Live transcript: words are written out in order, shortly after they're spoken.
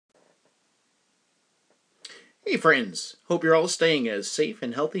Hey friends, hope you're all staying as safe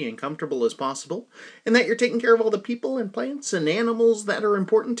and healthy and comfortable as possible, and that you're taking care of all the people and plants and animals that are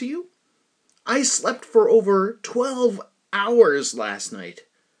important to you. I slept for over 12 hours last night.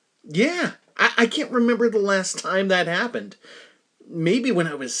 Yeah, I can't remember the last time that happened. Maybe when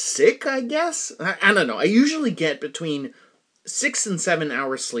I was sick, I guess? I don't know. I usually get between 6 and 7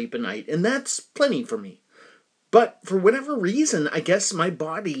 hours sleep a night, and that's plenty for me. But for whatever reason, I guess my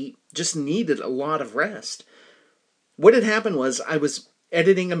body just needed a lot of rest. What had happened was I was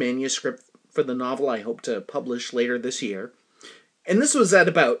editing a manuscript for the novel I hope to publish later this year, and this was at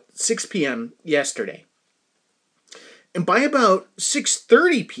about 6 p.m. yesterday. And by about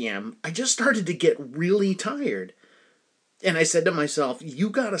 6:30 p.m., I just started to get really tired. And I said to myself,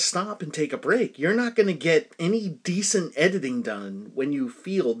 you gotta stop and take a break. You're not gonna get any decent editing done when you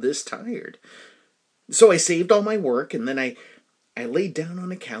feel this tired. So I saved all my work, and then I laid down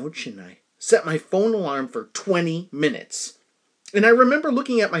on a couch and I set my phone alarm for 20 minutes. And I remember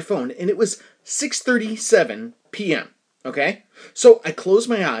looking at my phone, and it was 6:37 p.m., okay? So I closed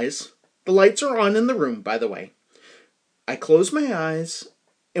my eyes. The lights are on in the room, by the way. I closed my eyes,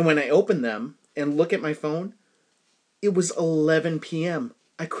 and when I opened them and look at my phone, it was 11 p.m.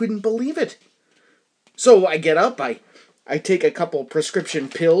 I couldn't believe it. So I get up, I take a couple prescription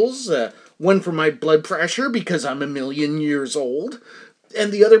pills, one for my blood pressure because I'm a million years old,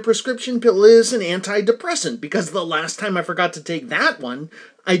 and the other prescription pill is an antidepressant because the last time I forgot to take that one,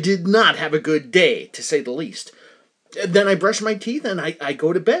 I did not have a good day, to say the least. Then I brush my teeth and I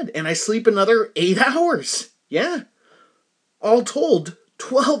go to bed and I sleep another 8 hours. Yeah. All told,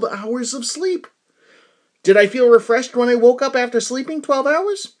 12 hours of sleep. Did I feel refreshed when I woke up after sleeping 12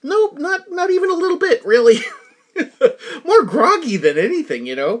 hours? Nope, not even a little bit, really. More groggy than anything,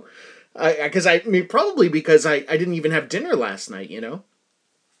 you know? Probably because I didn't even have dinner last night, you know?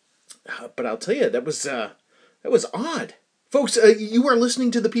 But I'll tell you, that was odd. Folks, you are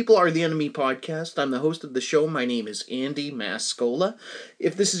listening to the People Are the Enemy podcast. I'm the host of the show. My name is Andy Mascola.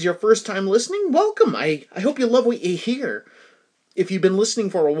 If this is your first time listening, welcome. I hope you love what you hear. If you've been listening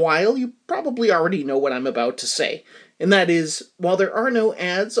for a while, you probably already know what I'm about to say. And that is, while there are no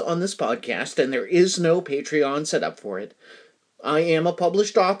ads on this podcast, and there is no Patreon set up for it, I am a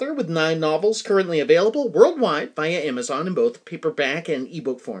published author with 9 novels currently available worldwide via Amazon in both paperback and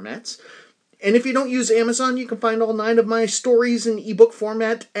ebook formats. And if you don't use Amazon, you can find all 9 of my stories in ebook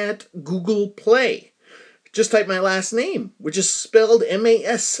format at Google Play. Just type my last name, which is spelled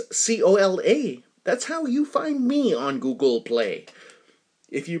Mascola. That's how you find me on Google Play.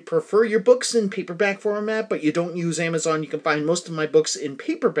 If you prefer your books in paperback format, but you don't use Amazon, you can find most of my books in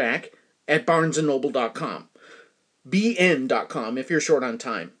paperback at barnesandnoble.com. bn.com if you're short on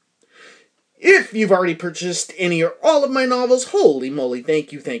time. If you've already purchased any or all of my novels, holy moly,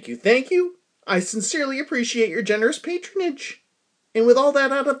 thank you. I sincerely appreciate your generous patronage. And with all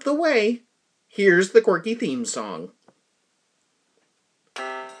that out of the way, here's the quirky theme song.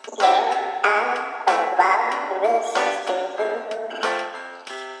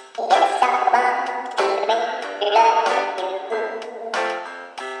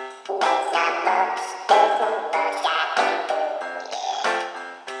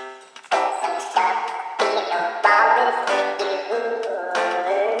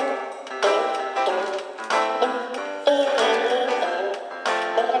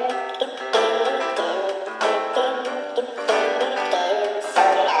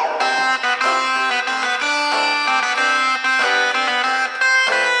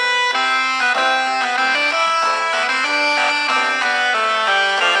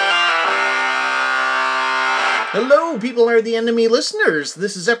 Hello, People Are the Enemy listeners.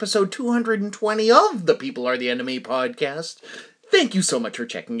 This is episode 220 of the People Are the Enemy podcast. Thank you so much for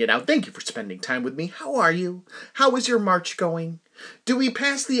checking it out. Thank you for spending time with me. How are you? How is your March going? Do we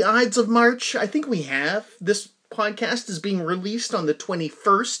pass the Ides of March? I think we have. This podcast is being released on the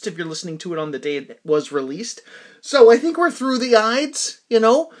 21st, if you're listening to it on the day it was released. So I think we're through the Ides, you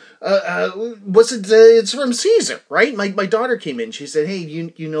know? It's from Caesar, right? My daughter came in. She said, hey,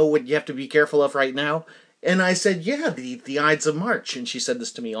 you know what you have to be careful of right now? And I said, yeah, the Ides of March. And she said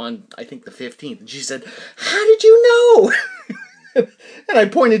this to me on, I think, the 15th. And she said, how did you know? And I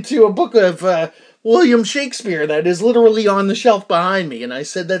pointed to a book of William Shakespeare that is literally on the shelf behind me. And I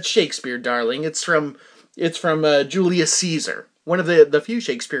said, that's Shakespeare, darling. It's from Julius Caesar, one of the few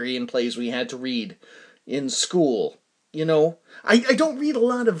Shakespearean plays we had to read in school. You know, I don't read a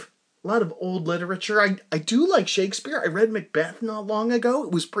lot of old literature. I do like Shakespeare. I read Macbeth not long ago.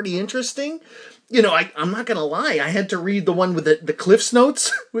 It was pretty interesting. You know, I'm not going to lie. I had to read the one with the Cliff's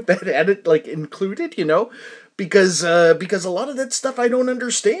Notes with that edit, like, included, you know. because a lot of that stuff I don't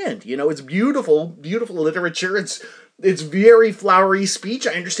understand. You know, it's beautiful, beautiful literature. It's very flowery speech.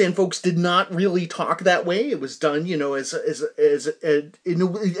 I understand folks did not really talk that way. It was done, you know,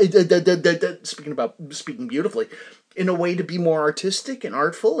 speaking beautifully, in a way to be more artistic and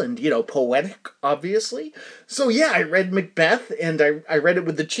artful and, you know, poetic, obviously. So yeah, I read Macbeth, and I read it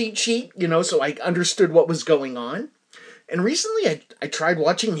with the cheat sheet, you know, so I understood what was going on. And recently I tried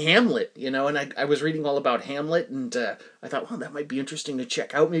watching Hamlet, you know, and I was reading all about Hamlet, and I thought, well, that might be interesting to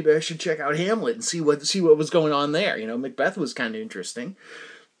check out. Maybe I should check out Hamlet and see what was going on there. You know, Macbeth was kind of interesting.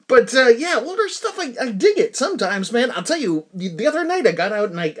 But yeah, older stuff, I dig it sometimes, man. I'll tell you, the other night I got out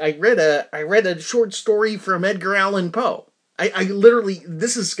and I read a short story from Edgar Allan Poe. I literally,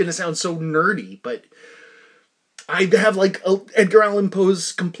 this is going to sound so nerdy, but I have like Edgar Allan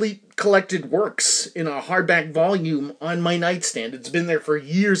Poe's complete collected works in a hardback volume on my nightstand. It's been there for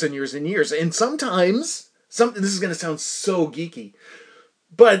years and years and years. And sometimes, this is going to sound so geeky,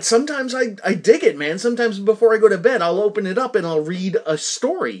 but sometimes I dig it, man. Sometimes before I go to bed, I'll open it up and I'll read a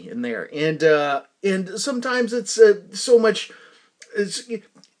story in there. And sometimes it's so much. It's,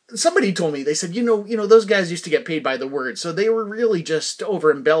 somebody told me, they said, those guys used to get paid by the word, so they were really just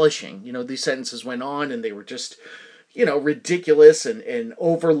over embellishing. You know, these sentences went on and they were just, ridiculous and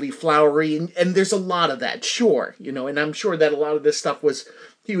overly flowery. And there's a lot of that, sure, and I'm sure that a lot of this stuff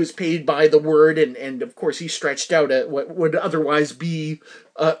he was paid by the word, and of course he stretched out what would otherwise be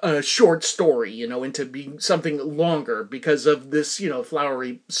a short story, into being something longer because of this,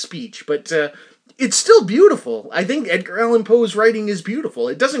 flowery speech. But it's still beautiful. I think Edgar Allan Poe's writing is beautiful.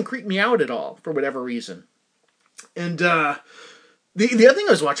 It doesn't creep me out at all, for whatever reason. And the other thing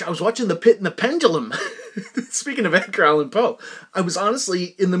I was watching The Pit and the Pendulum. Speaking of Edgar Allan Poe, I was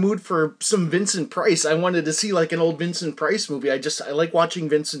honestly in the mood for some Vincent Price. I wanted to see like an old Vincent Price movie. I like watching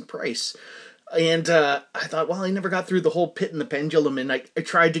Vincent Price. And I thought, well, I never got through the whole Pit and the Pendulum, and I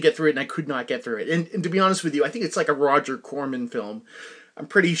tried to get through it, and I could not get through it. And to be honest with you, I think it's like a Roger Corman film. I'm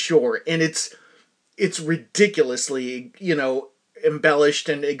pretty sure. And it's ridiculously, embellished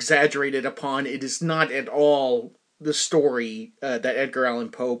and exaggerated upon. It is not at all the story that Edgar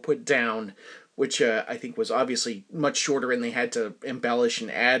Allan Poe put down, which I think was obviously much shorter, and they had to embellish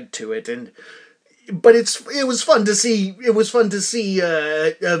and add to it. But it was fun to see. It was fun to see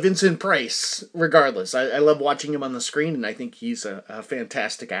Vincent Price. Regardless, I love watching him on the screen, and I think he's a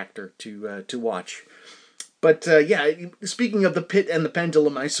fantastic actor to watch. But yeah, speaking of The Pit and the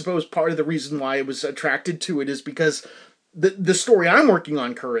Pendulum, I suppose part of the reason why I was attracted to it is because the story I'm working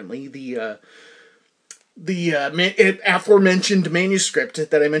on currently, the aforementioned manuscript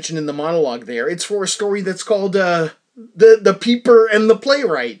that I mentioned in the monologue there, it's for a story that's called the Peeper and the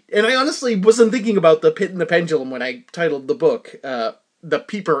Playwright. And I honestly wasn't thinking about The Pit and the Pendulum when I titled the book The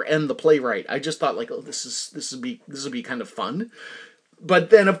Peeper and the Playwright. I just thought like, oh, this would be kind of fun.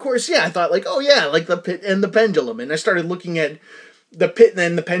 But then, of course, yeah, I thought like, oh yeah, like The Pit and the Pendulum. And I started looking at The Pit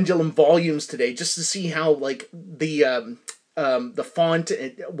and the Pendulum volumes today just to see how like the font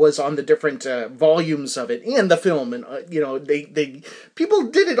was on the different volumes of it and the film. And, they people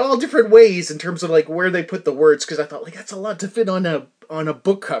did it all different ways in terms of like where they put the words. Because I thought like, that's a lot to fit on a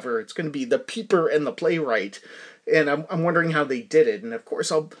book cover. It's going to be The Peeper and the Playwright. And I'm wondering how they did it. And of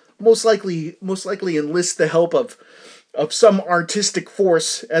course, I'll most likely enlist the help of some artistic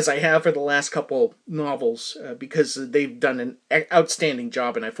force, as I have for the last couple novels, because they've done an outstanding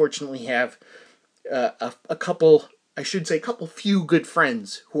job, and I fortunately have a couple few good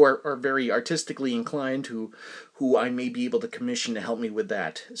friends who are very artistically inclined, who I may be able to commission to help me with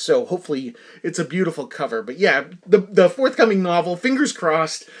that. So hopefully it's a beautiful cover. But yeah, the forthcoming novel, fingers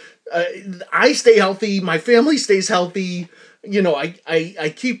crossed, I stay healthy, my family stays healthy,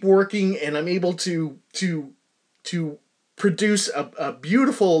 I keep working, and I'm able to produce a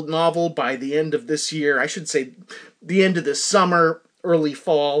beautiful novel by the end of this year. I should say the end of this summer, early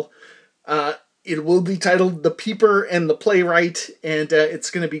fall. It will be titled The Peeper and the Playwright, and it's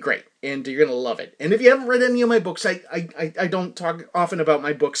going to be great, and you're going to love it. And if you haven't read any of my books, I don't talk often about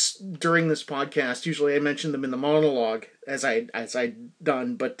my books during this podcast. Usually I mention them in the monologue, as I'd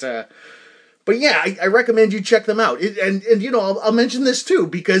done, but yeah, I recommend you check them out. I'll mention this too,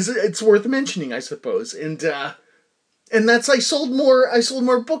 because it's worth mentioning, I suppose. And that's I sold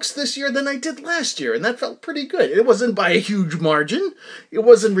more books this year than I did last year, and that felt pretty good. It wasn't by a huge margin. It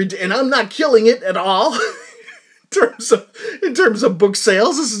wasn't, and I'm not killing it at all in terms of book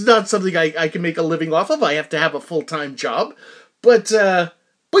sales. This is not something I can make a living off of. I have to have a full-time job, but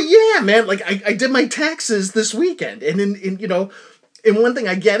yeah, man, like I did my taxes this weekend, and one thing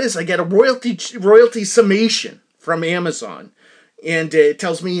I get is I get a royalty summation from Amazon. and it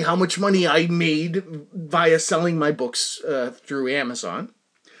tells me how much money I made via selling my books through Amazon.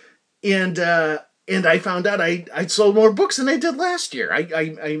 And I found out I sold more books than I did last year.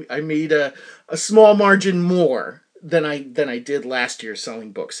 I made a small margin more than I did last year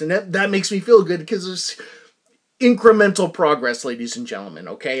selling books, and that makes me feel good because there's incremental progress, ladies and gentlemen.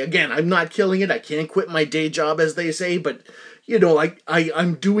 Okay, again, I'm not killing it. I can't quit my day job, as they say, but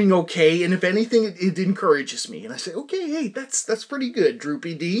I'm doing okay, and if anything, it encourages me, and I say, okay, hey, that's pretty good,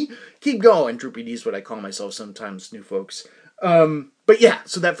 Droopy D. Keep going. Droopy D is what I call myself sometimes, new folks. But yeah,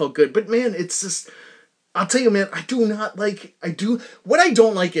 so that felt good. But man, it's just, I'll tell you, man, what I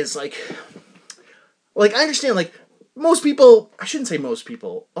don't like is I understand, most people, I shouldn't say most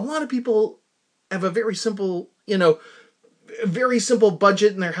people, a lot of people have a very simple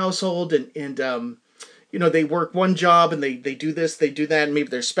budget in their household, and they work one job and they do this, they do that, and maybe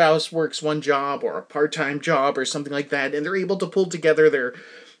their spouse works one job or a part-time job or something like that, and they're able to pull together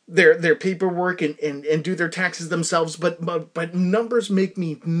their paperwork and do their taxes themselves, but numbers make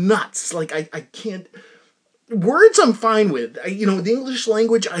me nuts. I can't. Words I'm fine with. The English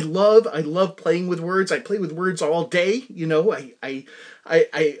language I love. I love playing with words. I play with words all day.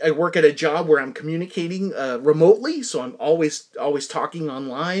 I work at a job where I'm communicating remotely, so I'm always talking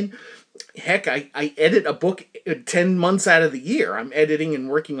online. Heck, I edit a book 10 months out of the year. I'm editing and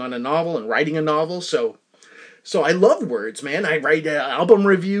working on a novel and writing a novel, so I love words, man. I write album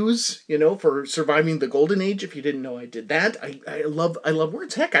reviews, for Surviving the Golden Age. If you didn't know I did that, I love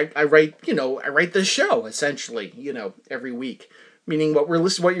words. Heck, I write this show essentially, every week, meaning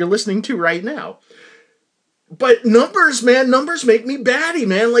what you're listening to right now. But numbers, man, numbers make me batty,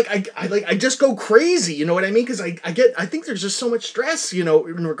 man. I just go crazy. You know what I mean? Because I think there's just so much stress, in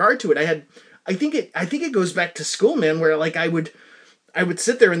regard to it. I think it goes back to school, man, where I would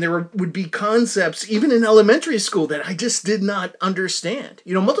sit there and there would be concepts, even in elementary school, that I just did not understand.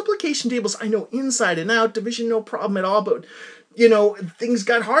 Multiplication tables, I know inside and out, division, no problem at all, but, things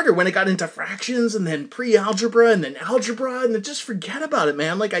got harder when it got into fractions and then pre-algebra and then algebra, and then just forget about it,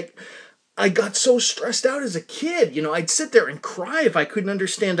 man. I got so stressed out as a kid, I'd sit there and cry if I couldn't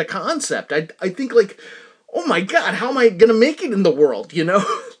understand a concept. I think oh my God, how am I going to make it in the world,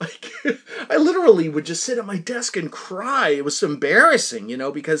 like, I literally would just sit at my desk and cry. It was embarrassing,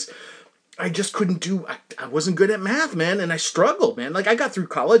 because I just I wasn't good at math, man, and I struggled, man. I got through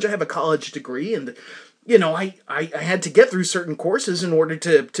college. I have a college degree, and, I had to get through certain courses in order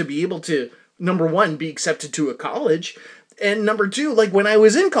to be able to, number one, be accepted to a college, and number two, when I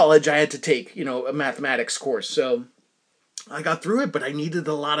was in college, I had to take, a mathematics course, so I got through it, but I needed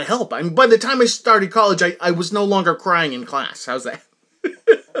a lot of help. By the time I started college, I was no longer crying in class. How's that?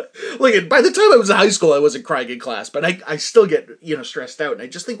 By the time I was in high school, I wasn't crying in class, but I still get, stressed out. And I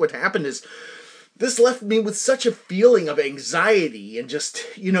just think what happened is this left me with such a feeling of anxiety and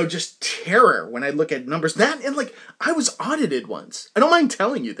just terror when I look at numbers. And I was audited once. I don't mind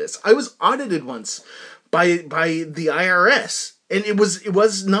telling you this. I was audited once by the IRS, and it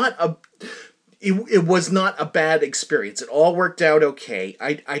was not a bad experience. It all worked out okay.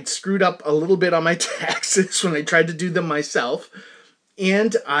 I'd screwed up a little bit on my taxes when I tried to do them myself,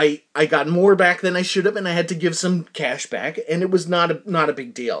 and I got more back than I should have, and I had to give some cash back, and it was not a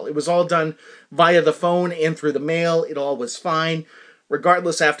big deal. It was all done via the phone and through the mail. It all was fine.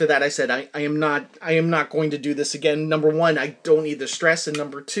 Regardless, after that, I said I am not going to do this again. Number one, I don't need the stress, and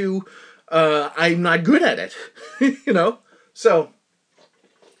number two, I'm not good at it. So.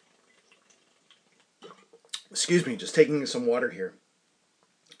 Excuse me, just taking some water here.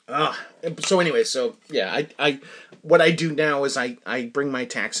 So anyway, yeah, what I do now is I bring my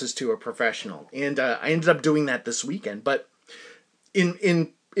taxes to a professional, and I ended up doing that this weekend. But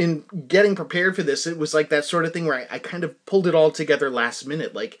in getting prepared for this, it was like that sort of thing where I kind of pulled it all together last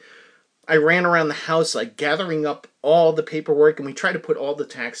minute. I ran around the house gathering up all the paperwork, and we try to put all the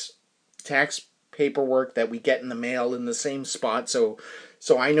tax paperwork that we get in the mail in the same spot, so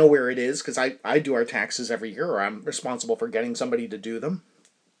I know where it is, because I do our taxes every year, or I'm responsible for getting somebody to do them.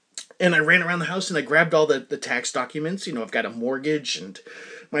 And I ran around the house and I grabbed all the tax documents. I've got a mortgage, and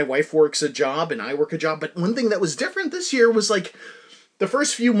my wife works a job and I work a job. But one thing that was different this year was the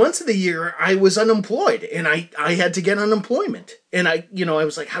first few months of the year I was unemployed, and I had to get unemployment. And I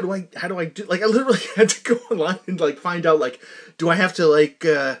was like, how do I do, I literally had to go online and find out, do I have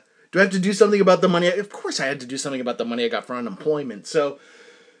to do I have to do something about the money? Of course I had to do something about the money I got for unemployment. So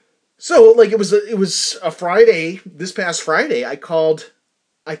it was a Friday, this past Friday, I called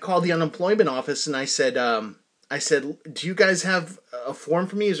the unemployment office, and I said, do you guys have a form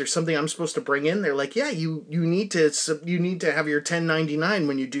for me? Is there something I'm supposed to bring in? They're like, yeah, you need to have your 1099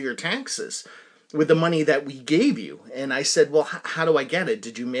 when you do your taxes. with the money that we gave you. And I said, well, how do I get it?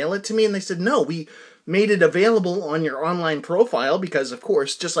 Did you mail it to me? And they said, no, we made it available on your online profile because, of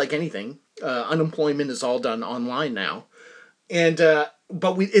course, just like anything, unemployment is all done online now. And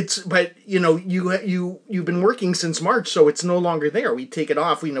but you've been working since March, so it's no longer there. We take it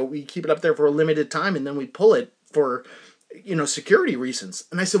off. We keep it up there for a limited time, and then we pull it for security reasons.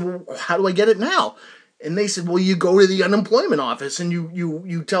 And I said, well, how do I get it now? And they said, well, you go to the unemployment office and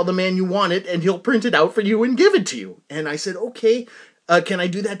you tell the man you want it, and he'll print it out for you and give it to you. And I said, okay, can I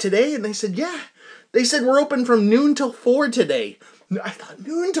do that today? And they said, yeah. They said, we're open from noon till 4 today. I thought,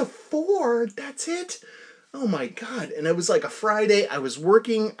 noon to 4? That's it? Oh my God. And it was like a Friday. I was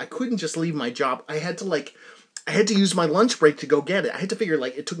working. I couldn't just leave my job. I had to use my lunch break to go get it. I had to figure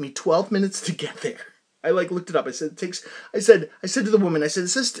it took me 12 minutes to get there. I looked it up. I said, I said to the woman, I said,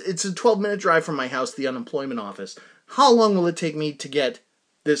 it's a 12-minute drive from my house to the unemployment office. How long will it take me to get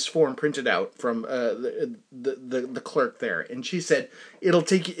this form printed out from the clerk there? And she said, it'll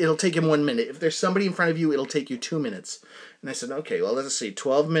take him 1 minute. If there's somebody in front of you, it'll take you 2 minutes. And I said, okay, well, let's see,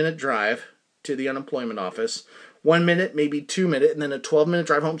 12-minute drive to the unemployment office, 1 minute, maybe 2 minutes, and then a 12-minute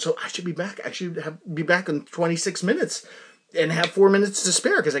drive home. So I should be back. I should be back in 26 minutes. And have 4 minutes to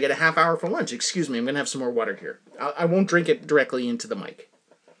spare because I get a half hour for lunch. Excuse me, I'm going to have some more water here. I won't drink it directly into the mic.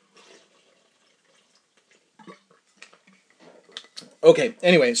 Okay,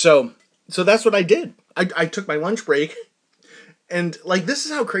 anyway, so that's what I did. I took my lunch break, and, this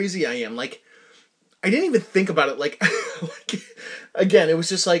is how crazy I am. I didn't even think about it. Again, it was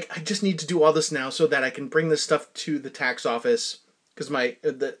just I just need to do all this now so that I can bring this stuff to the tax office because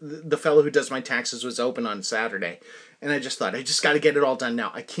the fellow who does my taxes was open on Saturday. And I just thought, I just got to get it all done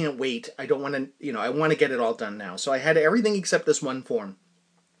now. I can't wait. I don't want to, I want to get it all done now. So I had everything except this one form.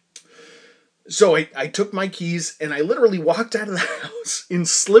 So I took my keys and I literally walked out of the house in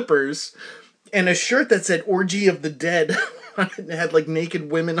slippers and a shirt that said Orgy of the Dead. It had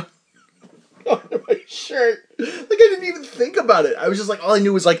naked women on my shirt. I didn't even think about it. I was just all I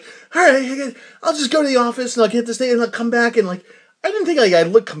knew was all right, I'll just go to the office and I'll get this thing and I'll come back and I didn't think I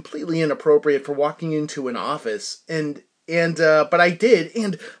looked completely inappropriate for walking into an office, but I did,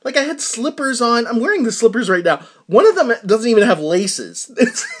 and I had slippers on. I'm wearing the slippers right now. One of them doesn't even have laces.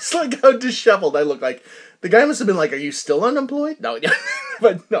 It's how disheveled I look. The guy must have been "Are you still unemployed?" No,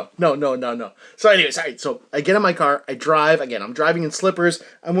 but no. So anyways, all right. So I get in my car, I drive again. I'm driving in slippers.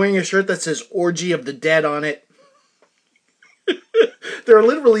 I'm wearing a shirt that says "Orgy of the Dead" on it. There are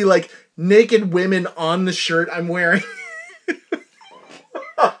literally naked women on the shirt I'm wearing.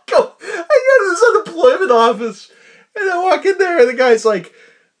 I go to this unemployment office, and I walk in there, and the guy's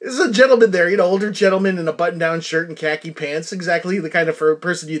there's a gentleman there, older gentleman in a button-down shirt and khaki pants, exactly the kind of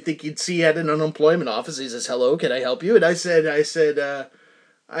person you'd think you'd see at an unemployment office. He says, hello, can I help you? And he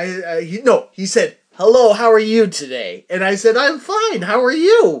said, hello, how are you today? And I said, I'm fine, how are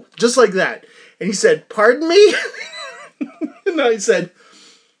you? Just like that. And he said, pardon me? And I said,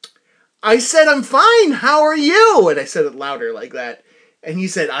 I'm fine, how are you? And I said it louder like that. And he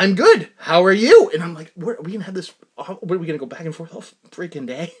said, I'm good. How are you? And I'm are we going to have this, what, are we going to go back and forth all freaking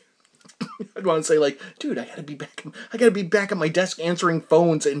day? I'd want to say dude, I got to be back at my desk answering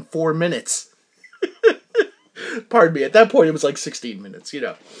phones in 4 minutes. Pardon me. At that point, it was 16 minutes,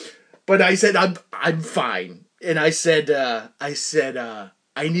 But I said, I'm fine. And I said, I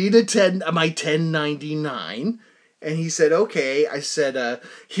need my 1099. And he said, okay. I said,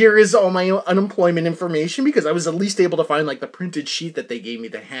 here is all my unemployment information, because I was at least able to find the printed sheet that they gave me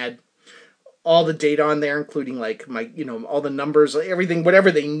that had all the data on there, including my, all the numbers, everything,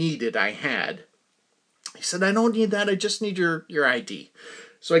 whatever they needed, I had. He said, I don't need that. I just need your ID.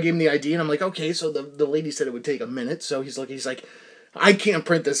 So I gave him the ID, and I'm okay. So the lady said it would take a minute. So he's like, I can't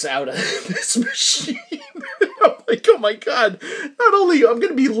print this out of this machine. I'm oh my God. Not only I'm going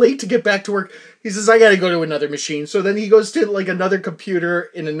to be late to get back to work, he says, I got to go to another machine. So then he goes to another computer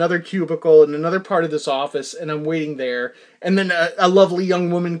in another cubicle in another part of this office, and I'm waiting there. And then a lovely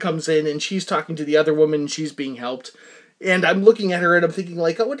young woman comes in, and she's talking to the other woman, and she's being helped. And I'm looking at her, and I'm thinking,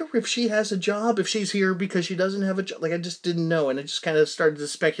 I wonder if she has a job, if she's here because she doesn't have a job. I just didn't know. And I just kind of started to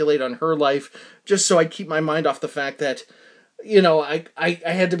speculate on her life, just so I keep my mind off the fact that I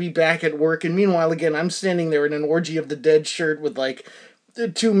had to be back at work, and meanwhile, again, I'm standing there in an Orgy of the Dead shirt with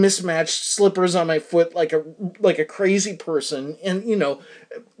two mismatched slippers on my foot, like a crazy person, and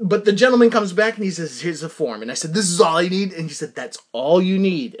but the gentleman comes back and he says, here's the form, and I said, this is all I need, and he said, that's all you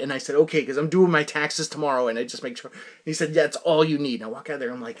need, and I said, okay, because I'm doing my taxes tomorrow, and I just make sure, and he said, yeah, that's all you need, and I walk out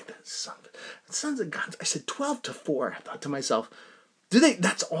there, and I'm that sons of God, I said, 12 to 4, I thought to myself, Do they?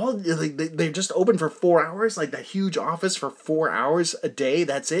 That's all. Like they're just open for 4 hours. Like that huge office for 4 hours a day.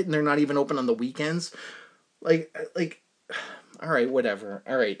 That's it, and they're not even open on the weekends. Like, all right, whatever.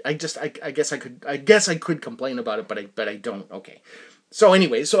 All right, I guess I could complain about it, but I don't. Okay. So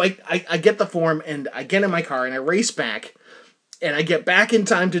anyway, so I get the form and I get in my car and I race back and I get back in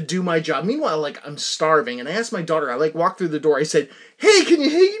time to do my job. Meanwhile, like I'm starving and I asked my daughter. I like walked through the door. I said, "Hey, can you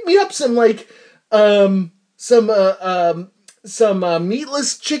heat me up some like some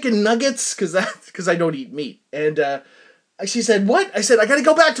meatless chicken nuggets because I don't eat meat." And she said, "What?" I said, "I gotta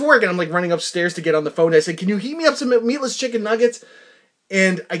go back to work." And I'm like running upstairs to get on the phone. I said, "Can you heat me up some meatless chicken nuggets?"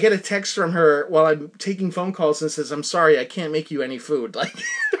 And I get a text from her while I'm taking phone calls and says, "I'm sorry, I can't make you any food." Like,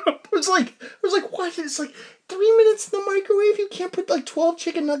 I was like, what? It's like 3 minutes in the microwave. You can't put like 12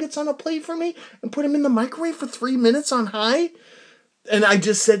 chicken nuggets on a plate for me and put them in the microwave for 3 minutes on high. And I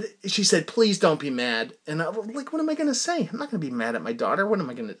just said, she said, "Please don't be mad." And I was like, what am I going to say? I'm not going to be mad at my daughter. What am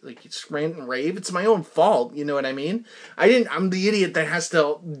I going to, like, rant and rave? It's my own fault. You know what I mean? I'm the idiot that has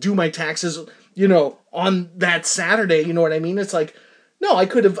to do my taxes, on that Saturday. You know what I mean? It's like, no, I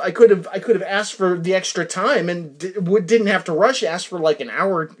could have asked for the extra time and didn't have to rush, asked for like an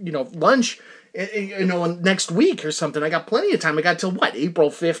hour, lunch, next week or something. I got plenty of time. I got till what,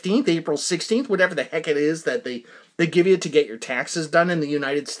 April 15th, April 16th, whatever the heck it is that they give you to get your taxes done in the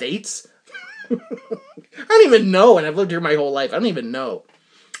United States. I don't even know, and I've lived here my whole life. I don't even know.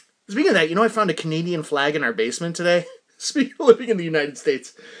 Speaking of that, I found a Canadian flag in our basement today. Speaking of living in the United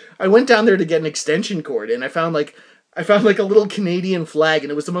States, I went down there to get an extension cord, and I found like a little Canadian flag,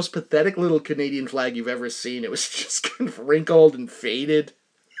 and it was the most pathetic little Canadian flag you've ever seen. It was just kind of wrinkled and faded.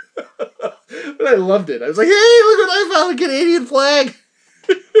 But I loved it. I was like, "Hey, look what I found, a Canadian flag."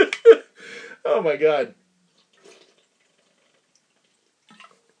 Oh my god.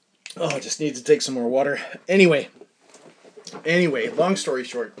 Oh, I just need to take some more water. Anyway, long story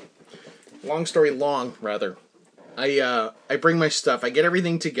short. Long story long, rather. I bring my stuff. I get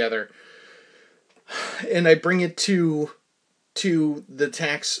everything together, and I bring it to the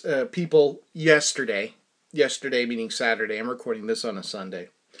tax people yesterday. Yesterday meaning Saturday. I'm recording this on a Sunday,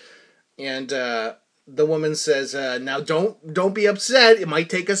 and the woman says, "Now don't be upset. It might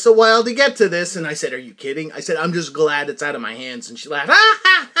take us a while to get to this." And I said, "Are you kidding?" I said, "I'm just glad it's out of my hands." And she laughed, "Ha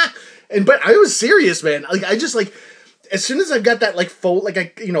ha ha!" But I was serious, man. Like I just like. As soon as I've got that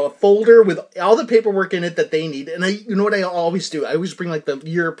a folder with all the paperwork in it that they need, and what I always do, I always bring like the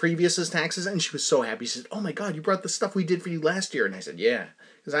year previous's taxes, and she was so happy. She said, "Oh my god, you brought the stuff we did for you last year," and I said, "Yeah,"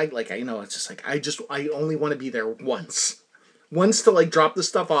 because it's just like I only want to be there once to like drop the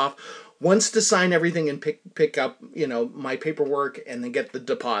stuff off, once to sign everything and pick up my paperwork and then get the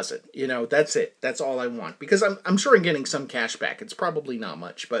deposit. That's it. That's all I want because I'm sure I'm getting some cash back. It's probably not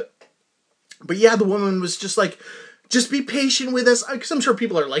much, but yeah, the woman was just like, "Just be patient with us," because I'm sure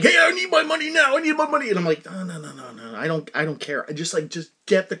people are like, "Hey, I need my money now. I need my money," and I'm like, "No, no, no, no, no. I don't care. I just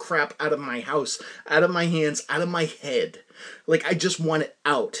get the crap out of my house, out of my hands, out of my head. Like I just want it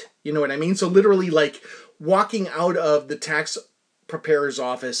out. You know what I mean?" So literally, like walking out of the tax preparer's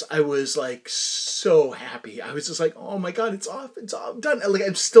office, I was like so happy. I was just like, "Oh my god, it's off. It's all done." Like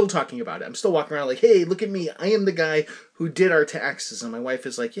I'm still talking about it. I'm still walking around like, "Hey, look at me. I am the guy who did our taxes." And my wife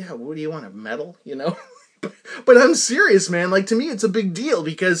is like, "Yeah, what do you want, a medal?" But I'm serious, man. Like to me, it's a big deal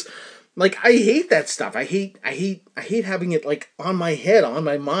because, like, I hate that stuff. I hate having it like on my head, on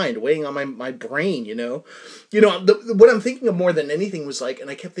my mind, weighing on my brain. What I'm thinking of more than anything was like,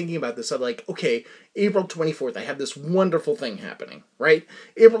 and I kept thinking about this. I'm like, okay, April 24th, I have this wonderful thing happening, right?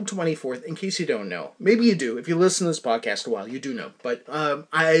 April 24th. In case you don't know, maybe you do. If you listen to this podcast a while, you do know. But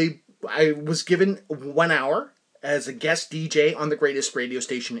I was given 1 hour as a guest DJ on the greatest radio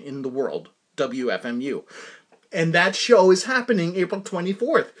station in the world, WFMU. And that show is happening April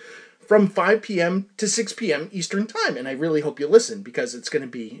 24th from 5 p.m. to 6 p.m. Eastern Time. And I really hope you listen because it's going to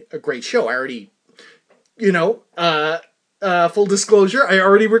be a great show. I already, full disclosure, I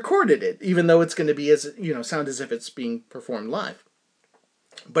already recorded it, even though it's going to be sound as if it's being performed live.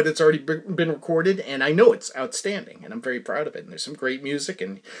 But it's already been recorded, and I know it's outstanding, and I'm very proud of it. And there's some great music,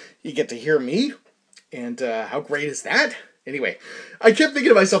 and you get to hear me, and how great is that? Anyway, I kept thinking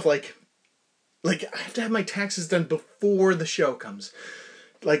to myself, like I have to have my taxes done before the show comes.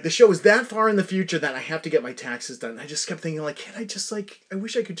 Like, the show is that far in the future that I have to get my taxes done. I just kept thinking, like, can't I just, like, I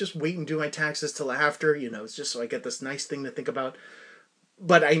wish I could just wait and do my taxes till after, it's just so I get this nice thing to think about.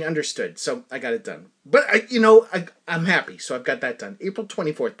 But I understood, so I got it done. But, I'm happy, so I've got that done. April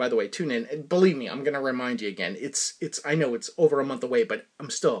 24th, by the way, tune in. And believe me, I'm going to remind you again. I know it's over a month away, but I'm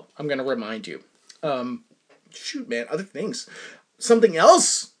going to remind you. Shoot, man, other things. Something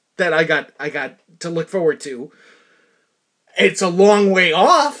else that I got to look forward to. It's a long way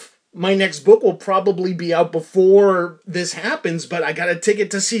off. My next book will probably be out before this happens, but I got a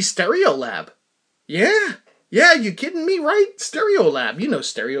ticket to see Stereolab. Yeah. Yeah, you kidding me, right? Stereolab. You know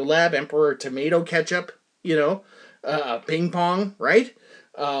Stereolab, Emperor Tomato Ketchup, ping pong, right?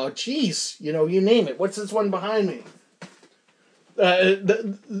 Oh, jeez. You name it. What's this one behind me?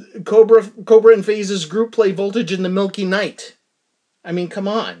 The Cobra and Phase's group play Voltage in the Milky Night. I mean, come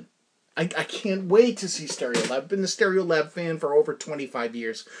on. I can't wait to see Stereolab. I've been a Stereolab fan for over 25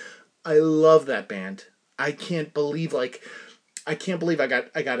 years. I love that band. I can't believe I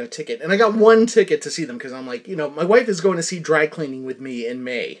got a ticket. And I got one ticket to see them because I'm like, my wife is going to see Dry Cleaning with me in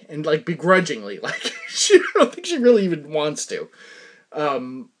May, and like begrudgingly, like I don't think she really even wants to.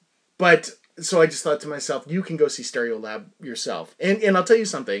 But so I just thought to myself, you can go see Stereolab yourself. And I'll tell you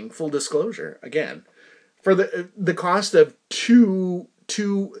something, full disclosure, again, for the cost of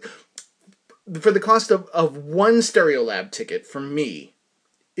for the cost of one Stereolab ticket for me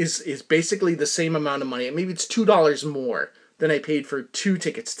is basically the same amount of money. Maybe it's $2 more than I paid for 2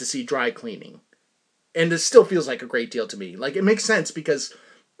 tickets to see Dry Cleaning. And it still feels like a great deal to me. Like, it makes sense because,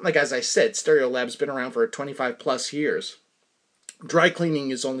 like as I said, Stereolab's been around for 25 plus years. Dry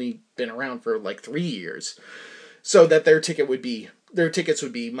Cleaning has only been around for like 3 years. So that their tickets would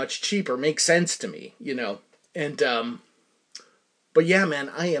be much cheaper makes sense to me, And but yeah, man,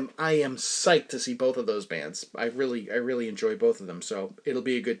 I am psyched to see both of those bands. I really enjoy both of them, so it'll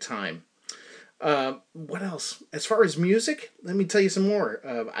be a good time. What else? As far as music, let me tell you some more.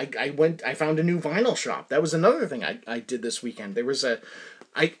 I found a new vinyl shop. That was another thing I did this weekend. There was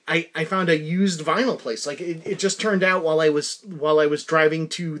I found a used vinyl place. Like it just turned out while I was driving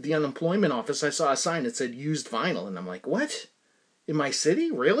to the unemployment office, I saw a sign that said used vinyl, and I'm like, what? In my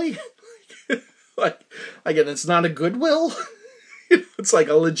city, really? like, and it's not a Goodwill. It's like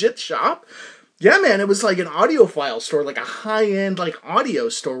a legit shop. Yeah, man, it was like an audiophile store, like a high-end like audio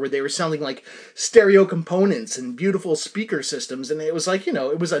store where they were selling like stereo components and beautiful speaker systems, and it was like,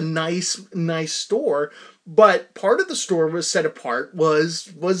 it was a nice store, but part of the store was set apart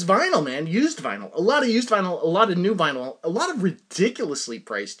was vinyl, man, used vinyl. A lot of used vinyl, a lot of new vinyl, a lot of ridiculously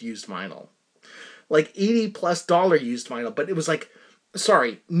priced used vinyl. Like $80+ used vinyl, but it was like,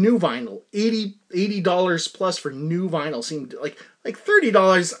 sorry, new vinyl. $80 plus for new vinyl seemed like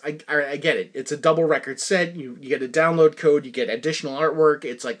 $30. I get it. It's a double record set. You get a download code. You get additional artwork.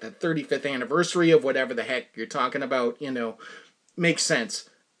 It's like the 35th anniversary of whatever the heck you're talking about. Makes sense.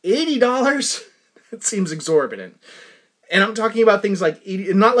 $80. It seems exorbitant. And I'm talking about things like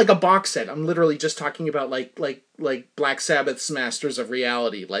 80, not like a box set. I'm literally just talking about like Black Sabbath's Masters of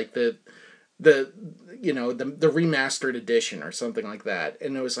Reality, like the the remastered edition or something like that.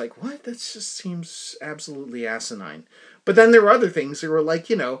 And it was like, what? That just seems absolutely asinine. But then there were other things that were like,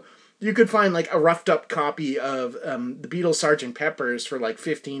 you could find like a roughed up copy of the Beatles Sgt. Pepper's for like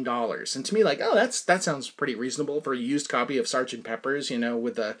 $15. And to me, like, oh, that sounds pretty reasonable for a used copy of Sgt. Pepper's,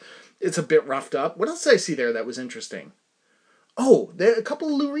 it's a bit roughed up. What else did I see there that was interesting? Oh, a couple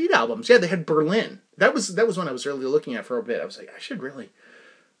of Lou Reed albums. Yeah, they had Berlin. That was one I was really looking at for a bit. I was like,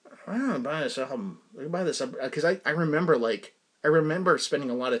 I don't know, buy this album. Buy this album because I remember spending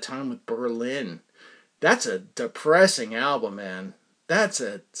a lot of time with Berlin. That's a depressing album, man. That's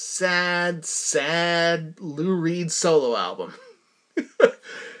a sad Lou Reed solo album.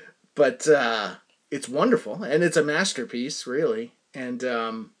 But it's wonderful and it's a masterpiece, really. And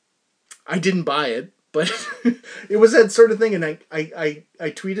I didn't buy it, but it was that sort of thing. And I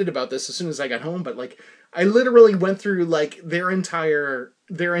tweeted about this as soon as I got home. But like, I literally went through like their entire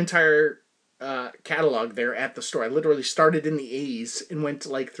catalog there at the store. I literally started in the 80s and went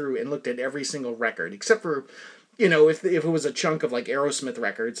like through and looked at every single record, except for, if it was a chunk of like Aerosmith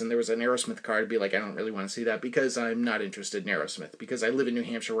records and there was an Aerosmith card, I'd be like, I don't really want to see that because I'm not interested in Aerosmith because I live in New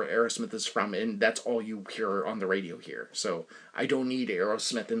Hampshire where Aerosmith is from and that's all you hear on the radio here. So I don't need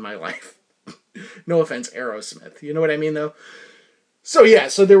Aerosmith in my life. No offense, Aerosmith. You know what I mean, though? So yeah,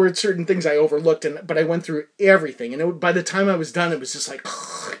 so there were certain things I overlooked, but I went through everything, and by the time I was done, it was just like,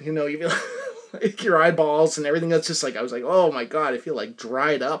 you feel like your eyeballs and everything. That's just like I was like, oh my god, I feel like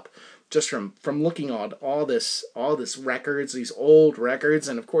dried up just from looking at all this records, these old records,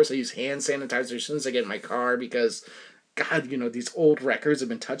 and of course I use hand sanitizer as soon as I get in my car because, God, these old records have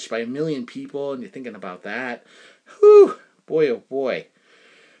been touched by a million people, and you're thinking about that. Whew, boy, oh boy,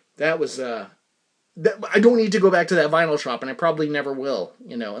 that was I don't need to go back to that vinyl shop, and I probably never will,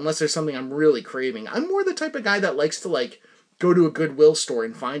 unless there's something I'm really craving. I'm more the type of guy that likes to, like, go to a Goodwill store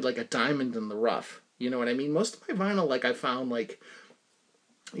and find, like, a diamond in the rough. You know what I mean? Most of my vinyl, like, I found, like,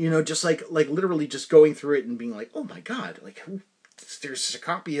 just, like literally just going through it and being like, oh, my God, like, there's a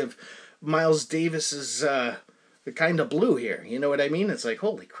copy of Miles Davis's, kind of blue here. You know what I mean? It's like,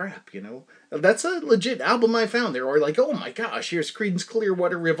 holy crap, you know. That's a legit album I found there. Or like, oh my gosh, here's Creedence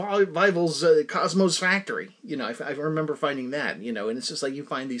Clearwater Revival's Cosmo's Factory. You know, I remember finding that, you know, and it's just like you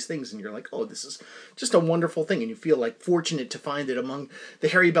find these things and you're like, oh, this is just a wonderful thing. And you feel like fortunate to find it among the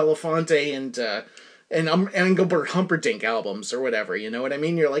Harry Belafonte and Engelbert Humperdinck albums or whatever, you know what I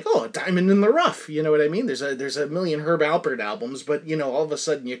mean? You're like, oh, a diamond in the rough, you know what I mean? There's a million Herb Alpert albums, but you know, all of a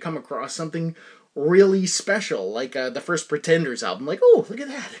sudden you come across something really special, like the first Pretenders album. Like, oh, look at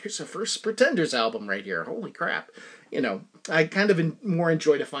that! There's a first Pretenders album right here. Holy crap! You know, I kind of more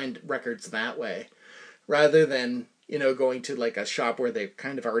enjoy to find records that way, rather than going to like a shop where they've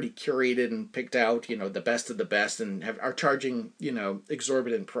kind of already curated and picked out the best of the best and are charging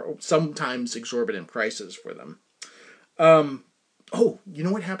sometimes exorbitant prices for them. Oh, you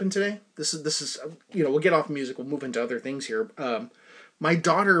know what happened today? This is we'll get off music. We'll move into other things here. My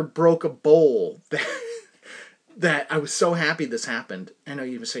daughter broke a bowl that I was so happy this happened. I know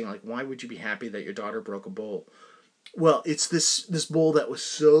you were saying, like, why would you be happy that your daughter broke a bowl? Well, it's this bowl that was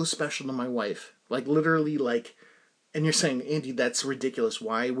so special to my wife. Like, literally, like, and you're saying, Andy, that's ridiculous.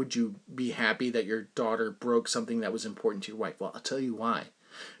 Why would you be happy that your daughter broke something that was important to your wife? Well, I'll tell you why.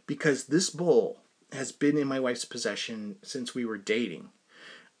 Because this bowl has been in my wife's possession since we were dating.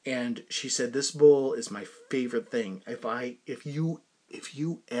 And she said, this bowl is my favorite thing. If you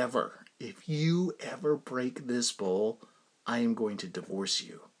ever break this bowl, I am going to divorce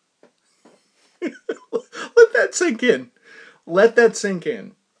you. Let that sink in. Let that sink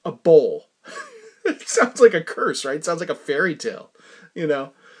in. A bowl. It sounds like a curse, right? It sounds like a fairy tale,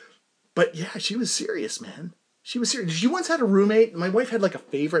 But yeah, she was serious, man. She was serious. She once had a roommate. My wife had like a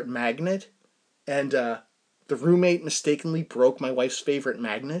favorite magnet, and the roommate mistakenly broke my wife's favorite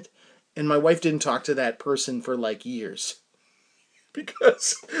magnet, and my wife didn't talk to that person for like years.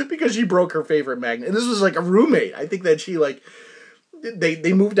 Because she broke her favorite magnet. And this was like a roommate. I think that she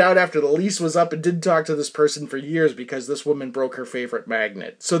they moved out after the lease was up and didn't talk to this person for years because this woman broke her favorite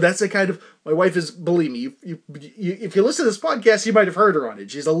magnet. So that's the kind of, my wife is, believe me, if you listen to this podcast, you might have heard her on it.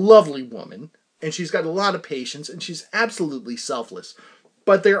 She's a lovely woman and she's got a lot of patience and she's absolutely selfless.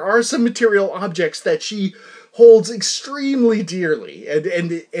 But there are some material objects that she holds extremely dearly,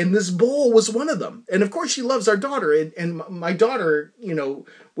 and this bowl was one of them. And of course, she loves our daughter, and my daughter,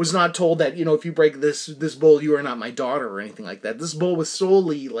 was not told that if you break this bowl, you are not my daughter or anything like that. This bowl was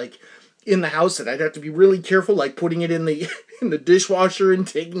solely like in the house, and I'd have to be really careful, like putting it in the in the dishwasher and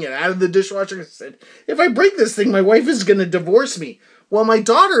taking it out of the dishwasher. I said, if I break this thing, my wife is going to divorce me. Well, my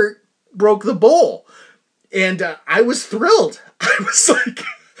daughter broke the bowl. And I was thrilled.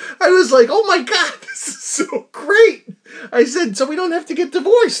 I was like, oh my God, this is so great. I said, so we don't have to get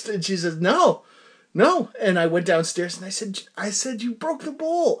divorced. And she says, no. And I went downstairs and I said, you broke the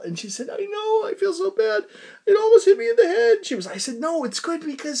bowl. And she said, I know, I feel so bad. It almost hit me in the head. I said, no, it's good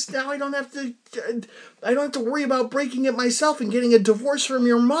because now I don't have to worry about breaking it myself and getting a divorce from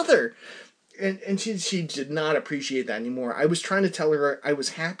your mother. And she did not appreciate that anymore. I was trying to tell her I was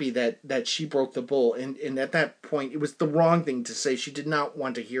happy that she broke the bowl. And at that point, it was the wrong thing to say. She did not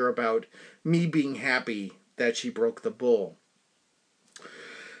want to hear about me being happy that she broke the bowl.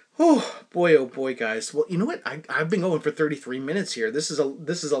 Oh boy, guys. Well, you know what? I've been going for 33 minutes here. This is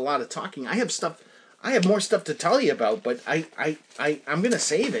a lot of talking. I have more stuff to tell you about, but I'm gonna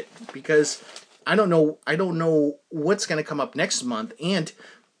save it because I don't know what's gonna come up next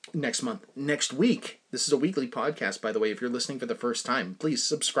week. This is a weekly podcast, by the way. If you're listening for the first time, please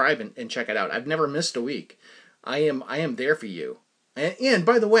subscribe and check it out. I've never missed a week. I am there for you. And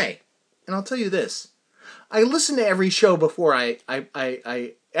by the way, and I'll tell you this, I listen to every show before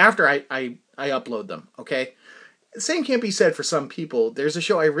after I upload them. Okay, the same can't be said for some people. There's a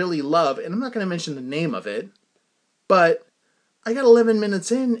show I really love, and I'm not going to mention the name of it, but I got 11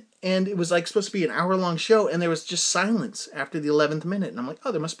 minutes in, and it was like supposed to be an hour-long show, and there was just silence after the 11th minute. And I'm like,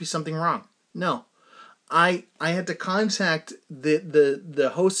 oh, there must be something wrong. No. I had to contact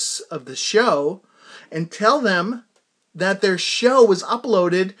the hosts of the show and tell them that their show was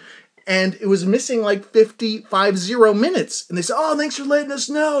uploaded and it was missing like 50 minutes. And they said, oh, thanks for letting us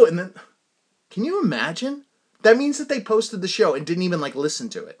know. And then, can you imagine? That means that they posted the show and didn't even listen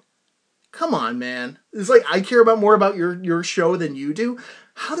to it. Come on, man. It's like I care more about your show than you do.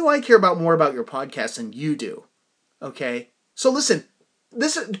 How do I care more about your podcast than you do? Okay? So listen,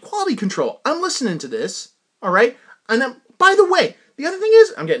 this is quality control. I'm listening to this, all right? And by the way, the other thing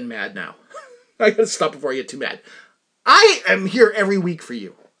is, I'm getting mad now. I gotta stop before I get too mad. I am here every week for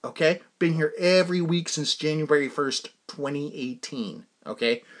you, okay? Been here every week since January 1st, 2018,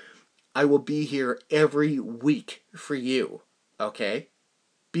 okay? I will be here every week for you, okay?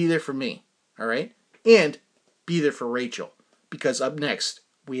 Be there for me, all right? And be there for Rachel, because up next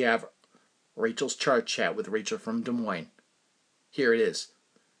we have Rachel's Chart Chat with Rachel from Des Moines. Here it is.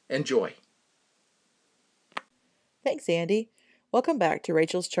 Enjoy. Thanks, Andy. Welcome back to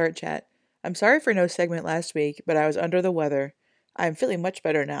Rachel's Chart Chat. I'm sorry for no segment last week, but I was under the weather. I'm feeling much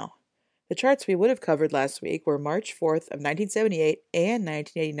better now. The charts we would have covered last week were March 4th of 1978 and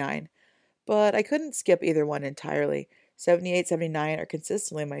 1989, but I couldn't skip either one entirely. 78, 79 are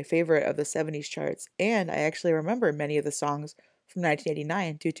consistently my favorite of the 70s charts, and I actually remember many of the songs from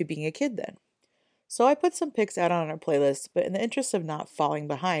 1989 due to being a kid then. So I put some picks out on our playlist, but in the interest of not falling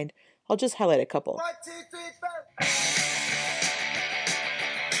behind, I'll just highlight a couple. 1, 2, 3, 4.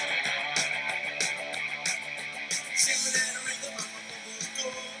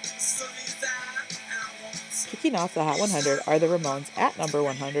 Kicking off the Hot 100 are the Ramones at number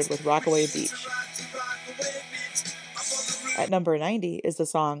 100 with Rockaway Beach. At number 90 is the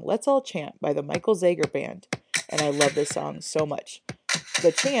song Let's All Chant by the Michael Zager Band, and I love this song so much.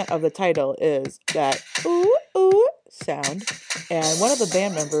 The chant of the title is that ooh, ooh sound, and one of the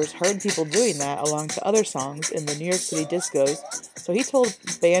band members heard people doing that along to other songs in the New York City discos, so he told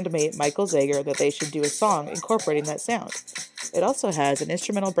bandmate Michael Zager that they should do a song incorporating that sound. It also has an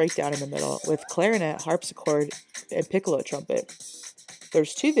instrumental breakdown in the middle with clarinet, harpsichord, and piccolo trumpet.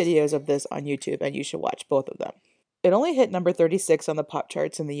 There's 2 videos of this on YouTube, and you should watch both of them. It only hit number 36 on the pop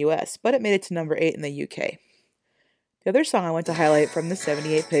charts in the US, but it made it to number 8 in the UK. The other song I want to highlight from the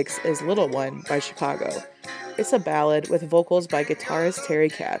 78 picks is Little One by Chicago. It's a ballad with vocals by guitarist Terry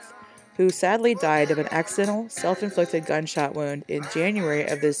Kath, who sadly died of an accidental, self-inflicted gunshot wound in January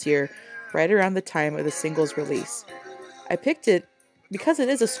of this year, right around the time of the single's release. I picked it because it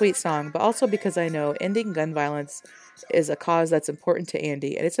is a sweet song, but also because I know ending gun violence is a cause that's important to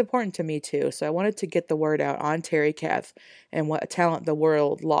Andy, and it's important to me too, so I wanted to get the word out on Terry Kath and what a talent the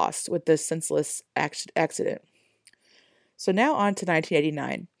world lost with this senseless accident. So now on to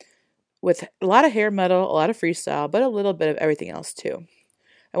 1989, with a lot of hair metal, a lot of freestyle, but a little bit of everything else too.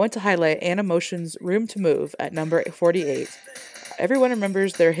 I want to highlight Animotion's Room to Move at number 48. Everyone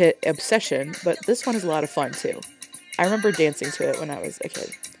remembers their hit Obsession, but this one is a lot of fun too. I remember dancing to it when I was a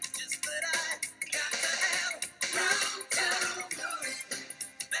kid.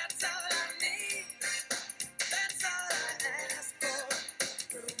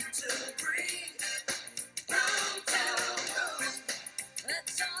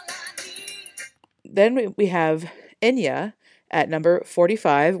 Then we have Enya at number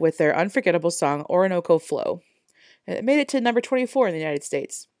 45 with their unforgettable song Orinoco Flow. And it made it to number 24 in the United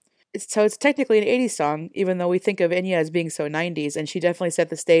States. So it's technically an 80s song, even though we think of Enya as being so 90s, and she definitely set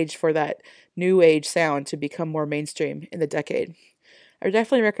the stage for that new age sound to become more mainstream in the decade. I would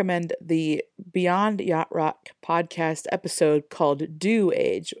definitely recommend the Beyond Yacht Rock podcast episode called Do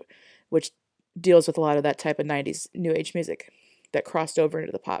Age, which deals with a lot of that type of 90s new age music that crossed over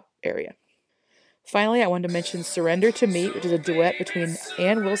into the pop area. Finally, I wanted to mention Surrender to Meet, which is a duet between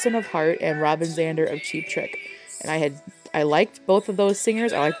Ann Wilson of Heart and Robin Zander of Cheap Trick. And I liked both of those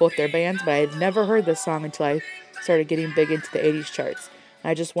singers, I liked both their bands, but I had never heard this song until I started getting big into the 80s charts. And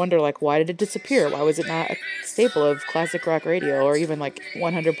I just wonder, why did it disappear? Why was it not a staple of classic rock radio or even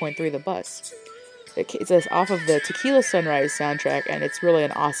 100.3 The Bus? It's off of the Tequila Sunrise soundtrack, and it's really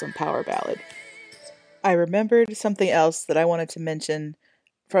an awesome power ballad. I remembered something else that I wanted to mention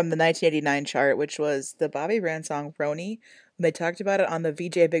from the 1989 chart, which was the Bobby Brown song Roni. When they talked about it on the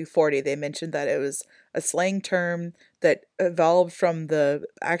VJ Big 40, they mentioned that it was a slang term that evolved from the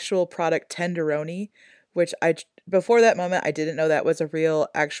actual product tenderoni, which before that moment, I didn't know that was a real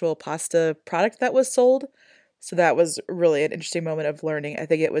actual pasta product that was sold. So that was really an interesting moment of learning. I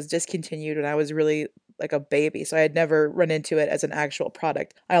think it was discontinued when I was really like a baby, so I had never run into it as an actual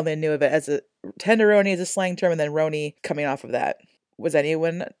product. I only knew of it as a tenderoni as a slang term, and then roni coming off of that. Was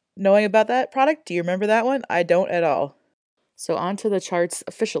anyone knowing about that product? Do you remember that one? I don't at all. So on to the charts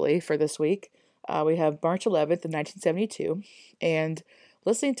officially for this week. We have March 11th in 1972, and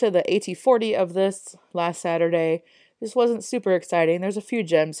listening to the AT40 of this last Saturday, this wasn't super exciting. There's a few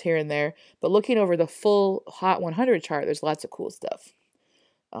gems here and there, but looking over the full Hot 100 chart, there's lots of cool stuff.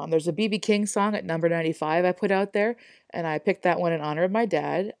 There's a B.B. King song at number 95 I put out there, and I picked that one in honor of my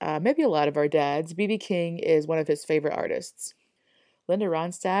dad. Maybe a lot of our dads. B.B. King is one of his favorite artists. Linda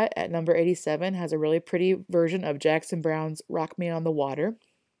Ronstadt at number 87 has a really pretty version of Jackson Browne's Rock Me on the Water.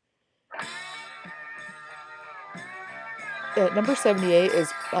 At number 78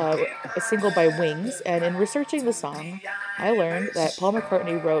 is a single by Wings, and in researching the song, I learned that Paul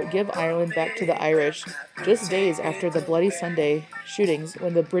McCartney wrote Give Ireland Back to the Irish just days after the Bloody Sunday shootings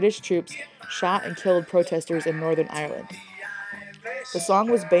when the British troops shot and killed protesters in Northern Ireland. The song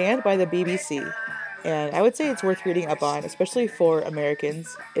was banned by the BBC. And I would say it's worth reading up on, especially for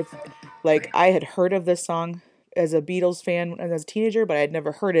Americans. If, like, I had heard of this song as a Beatles fan as a teenager, but I had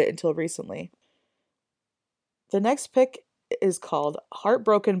never heard it until recently. The next pick is called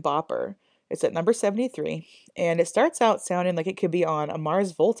Heartbroken Bopper. It's at number 73, and it starts out sounding like it could be on a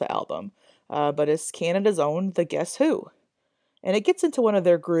Mars Volta album, but it's Canada's own The Guess Who. And it gets into one of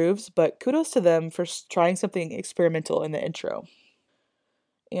their grooves, but kudos to them for trying something experimental in the intro.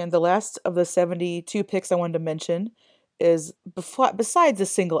 And the last of the 72 picks I wanted to mention is, besides a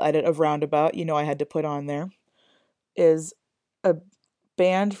single edit of Roundabout, I had to put on there, is a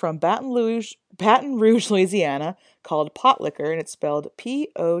band from Baton Rouge, Louisiana, called Potliquor, and it's spelled Potliquor.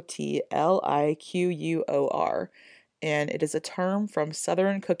 And it is a term from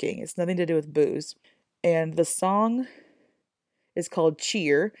Southern cooking. It's nothing to do with booze. And the song is called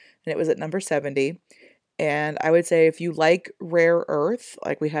Cheer, and it was at number 70. And I would say if you like Rare Earth,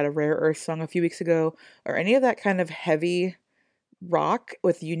 like we had a Rare Earth song a few weeks ago, or any of that kind of heavy rock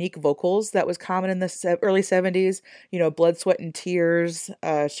with unique vocals that was common in the early 70s, Blood, Sweat, and Tears,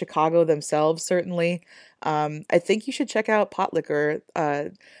 Chicago themselves, certainly. I think you should check out Potliquor.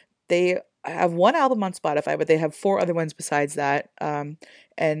 They have one album on Spotify, but they have four other ones besides that.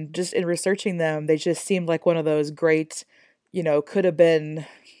 And just in researching them, they just seemed like one of those great, could have been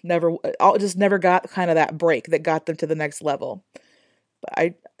never, just never got kind of that break that got them to the next level.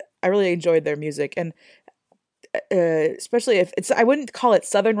 But I really enjoyed their music, and especially if it's, I wouldn't call it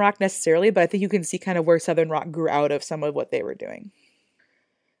Southern rock necessarily, but I think you can see kind of where Southern rock grew out of some of what they were doing.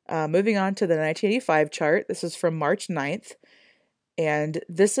 Moving on to the 1985 chart, this is from March 9th. And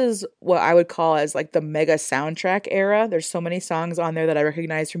this is what I would call as like the mega soundtrack era. There's so many songs on there that I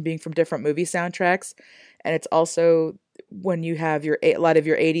recognize from being from different movie soundtracks. And it's also when you have a lot of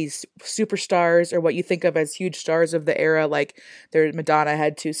your 80s superstars, or what you think of as huge stars of the era. Like Madonna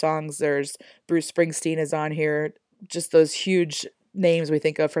had two songs. There's Bruce Springsteen is on here. Just those huge names we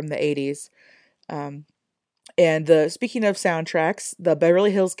think of from the 80s. Um, and speaking of soundtracks, the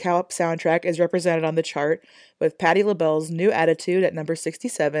Beverly Hills Cop soundtrack is represented on the chart with Patti LaBelle's New Attitude at number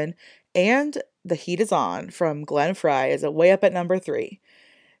 67, and The Heat Is On from Glenn Frey is way up at number 3.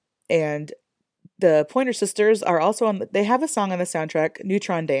 And the Pointer Sisters are also they have a song on the soundtrack,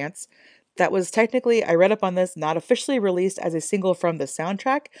 Neutron Dance, that was technically, I read up on this, not officially released as a single from the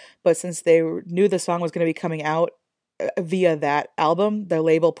soundtrack, but since they knew the song was going to be coming out via that album, the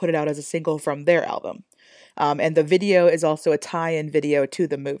label put it out as a single from their album. And the video is also a tie-in video to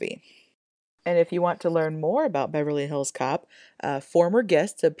the movie. And if you want to learn more about Beverly Hills Cop, former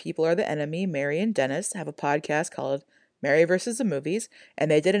guests of People Are the Enemy, Mary and Dennis, have a podcast called Mary versus the Movies, and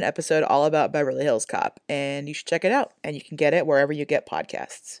they did an episode all about Beverly Hills Cop, and you should check it out, and you can get it wherever you get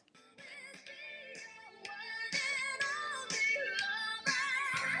podcasts.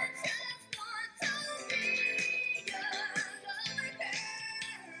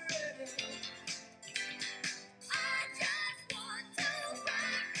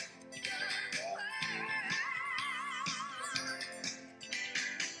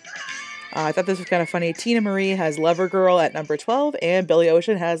 I thought this was kind of funny. Tina Marie has Lover Girl at number 12, and Billy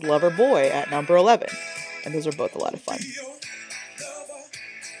Ocean has Lover Boy at number 11. And those are both a lot of fun.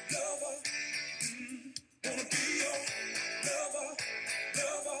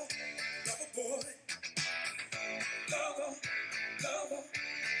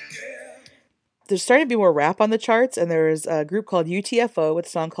 There's starting to be more rap on the charts, and there's a group called UTFO with a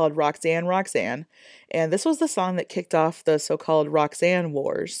song called Roxanne Roxanne. And this was the song that kicked off the so-called Roxanne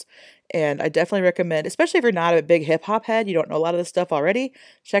Wars. And I definitely recommend, especially if you're not a big hip hop head, you don't know a lot of this stuff already,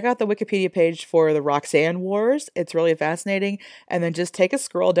 check out the Wikipedia page for the Roxanne Wars. It's really fascinating. And then just take a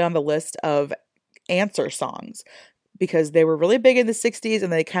scroll down the list of answer songs, because they were really big in the 60s,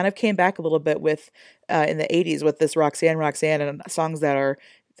 and they kind of came back a little bit with in the 80s with this Roxanne Roxanne and songs that are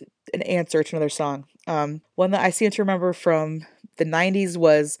an answer to another song. One that I seem to remember from the 90s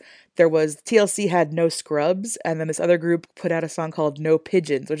was TLC had No Scrubs, and then this other group put out a song called No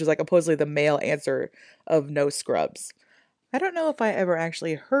Pigeons, which is like supposedly the male answer of No Scrubs. I don't know if I ever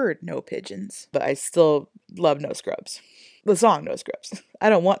actually heard No Pigeons, but I still love No Scrubs. The song No Scrubs. I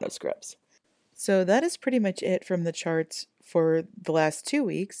don't want no scrubs. So that is pretty much it from the charts for the last 2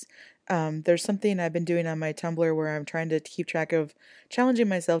 weeks. There's something I've been doing on my Tumblr where I'm trying to keep track of challenging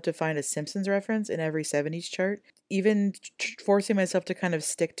myself to find a Simpsons reference in every 70s chart, even forcing myself to kind of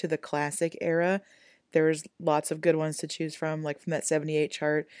stick to the classic era. There's lots of good ones to choose from, like from that 78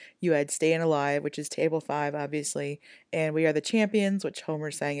 chart. You had Staying Alive, which is table 5, obviously, and We Are the Champions, which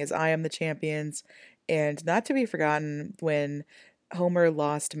Homer sang as I Am the Champions, and not to be forgotten when Homer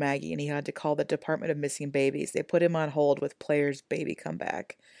lost Maggie and he had to call the Department of Missing Babies. They put him on hold with Player's Baby Come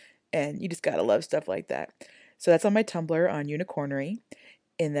Back. And you just gotta love stuff like that. So that's on my Tumblr on Unicornery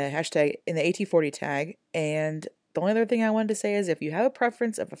in the hashtag in the AT40 tag. And the only other thing I wanted to say is if you have a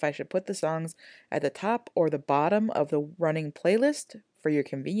preference of if I should put the songs at the top or the bottom of the running playlist for your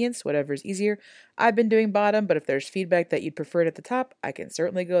convenience, whatever is easier. I've been doing bottom, but if there's feedback that you'd prefer it at the top, I can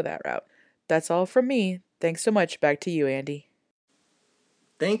certainly go that route. That's all from me. Thanks so much. Back to you, Andy.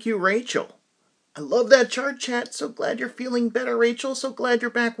 Thank you, Rachel. I love that chart chat. So glad you're feeling better, Rachel. So glad you're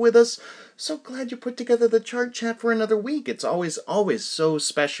back with us. So glad you put together the chart chat for another week. It's always so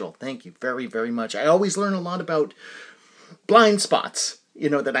special. Thank you very, very much. I always learn a lot about blind spots,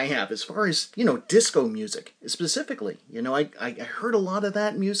 that I have as far as, disco music specifically. I heard a lot of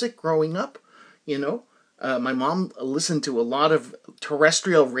that music growing up, you know. My mom listened to a lot of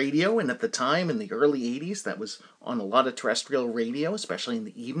terrestrial radio, and at the time in the early 80s, that was on a lot of terrestrial radio, especially in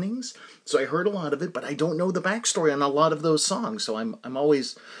the evenings. So I heard a lot of it, but I don't know the backstory on a lot of those songs. So I'm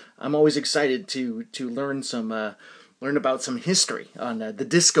always excited to learn about some history on the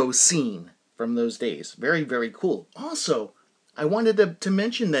disco scene from those days. Very, very cool. Also, I wanted to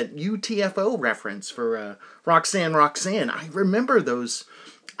mention that UTFO reference for Roxanne Roxanne. I remember those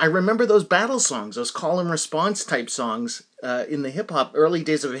battle songs, those call and response type songs in the early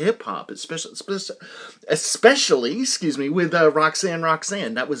days of hip hop, especially, with Roxanne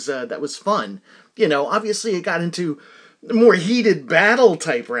Roxanne. That was fun. Obviously it got into more heated battle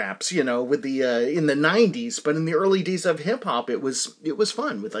type raps, with the in the '90s, but in the early days of hip hop, it was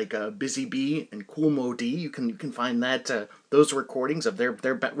fun with like Busy Bee and Cool Mo D. You can find that those recordings of their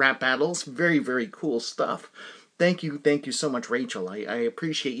rap battles. Very, very cool stuff. Thank you so much, Rachel. I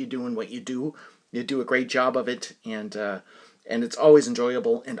appreciate you doing what you do. You do a great job of it, and it's always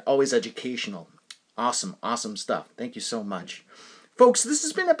enjoyable and always educational. Awesome stuff. Thank you so much. Folks, this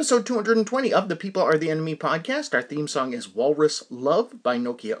has been episode 220 of the People Are the Enemy podcast. Our theme song is Walrus Love by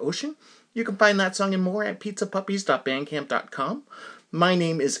Nokia Ocean. You can find that song and more at pizzapuppies.bandcamp.com. My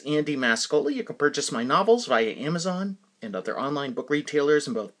name is Andy Mascola. You can purchase my novels via Amazon and other online book retailers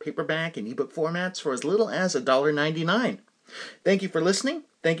in both paperback and ebook formats for as little as $1.99. Thank you for listening.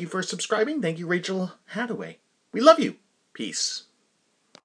 Thank you for subscribing. Thank you, Rachel Hathaway. We love you. Peace.